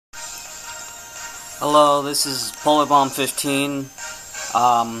Hello, this is Polar Bomb 15.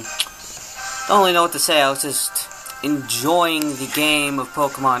 Don't really know what to say. I was just enjoying the game of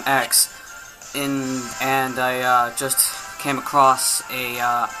Pokemon X, and I just came across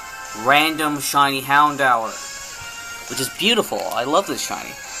a random shiny Houndour, which is beautiful. I love this shiny.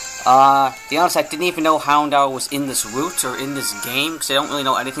 To be honest, I didn't even know Houndour was in this route or in this game, because I don't really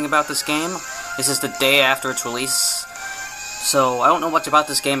know anything about this game. This is the day after its release. So, I don't know much about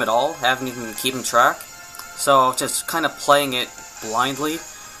this game at all. I haven't even been keeping track. So, I was just kind of playing it blindly.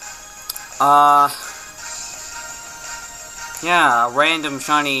 Yeah, a random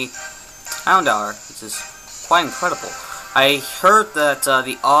shiny Houndour, which is quite incredible. I heard that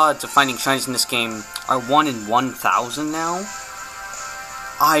the odds of finding shinies in this game are 1 in 1,000 now.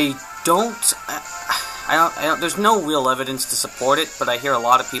 There's no real evidence to support it, but I hear a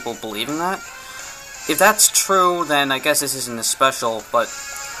lot of people believing that. If that's true, then I guess this isn't as special, but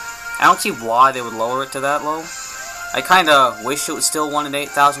I don't see why they would lower it to that low. I kinda wish it was still 1 in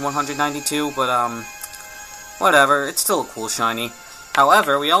 8,192, but whatever, it's still a cool shiny.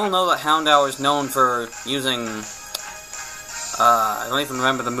 However, we all know that Houndour is known for using, I don't even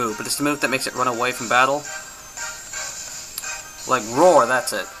remember the move, but it's the move that makes it run away from battle. Like Roar,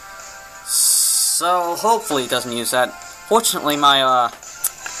 that's it. So, hopefully it doesn't use that. Fortunately, my,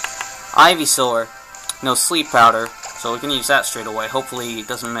 Ivysaur, no sleep powder, so we can use that straight away. Hopefully it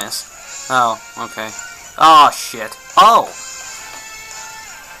doesn't miss. Oh, okay. Oh, shit. Oh!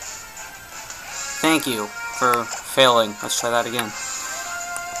 Thank you for failing. Let's try that again.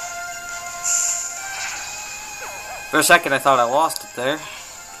 For a second I thought I lost it there.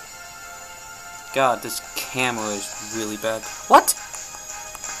 God, this camera is really bad. What?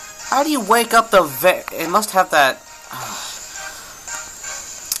 How do you wake up the it must have that...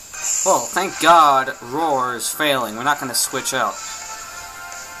 Well, thank God Roar is failing. We're not going to switch out.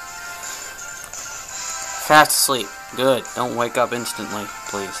 Fast asleep. Good. Don't wake up instantly.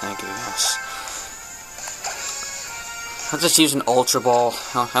 Please, thank you. Yes. I'll just use an Ultra Ball.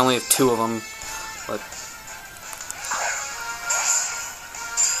 I only have 2 of them. But...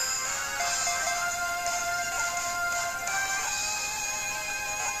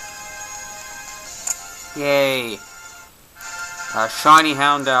 Yay. Shiny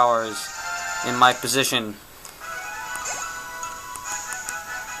Houndour is in my position.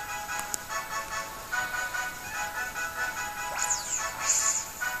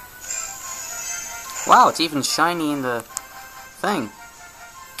 Wow, it's even shiny in the thing.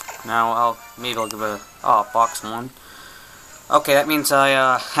 Now, maybe I'll give it a, box 1. Okay, that means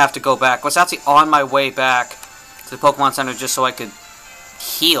I, have to go back. I was actually on my way back to the Pokemon Center just so I could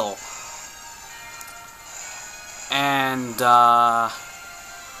heal. And,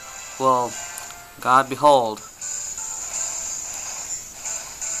 well, God behold.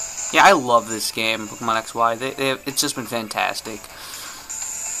 Yeah, I love this game, Pokemon XY. It's just been fantastic.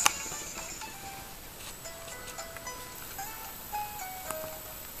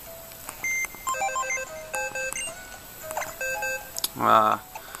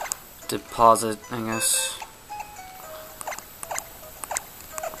 Deposit, I guess.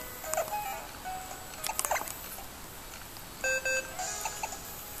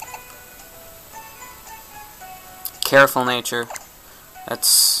 Careful nature.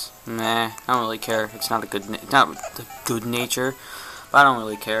 That's meh. I don't really care. It's not a good. Not the good nature, but I don't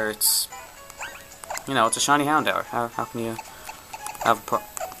really care. It's, you know, it's a shiny Houndour. How can you have a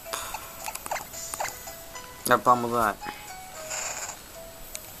problem with that?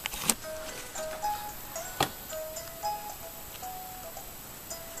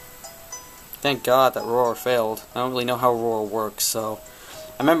 Thank God that Roar failed. I don't really know how Roar works, so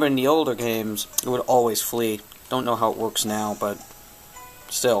I remember in the older games it would always flee. Don't know how it works now, but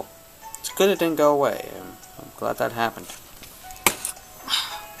still, it's good it didn't go away. I'm glad that happened.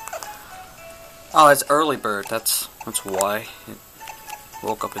 Oh, it's early bird. That's why it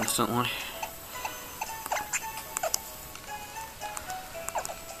woke up instantly.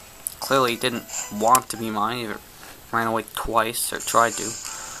 Clearly, it didn't want to be mine. It ran away twice or tried to.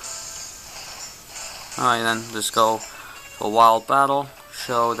 Alright, then just go to a wild battle.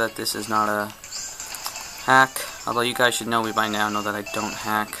 Show that this is not a hack, although you guys should know me by now, know that I don't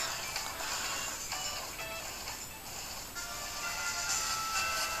hack.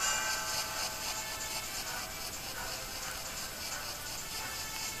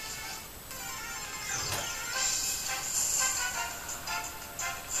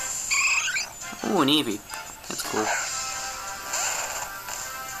 Ooh, an Eevee. That's cool.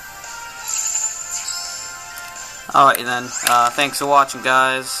 Alright then, thanks for watching,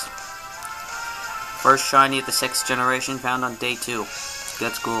 guys. First shiny of the 6th generation found on day 2.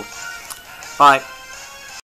 That's cool. Bye.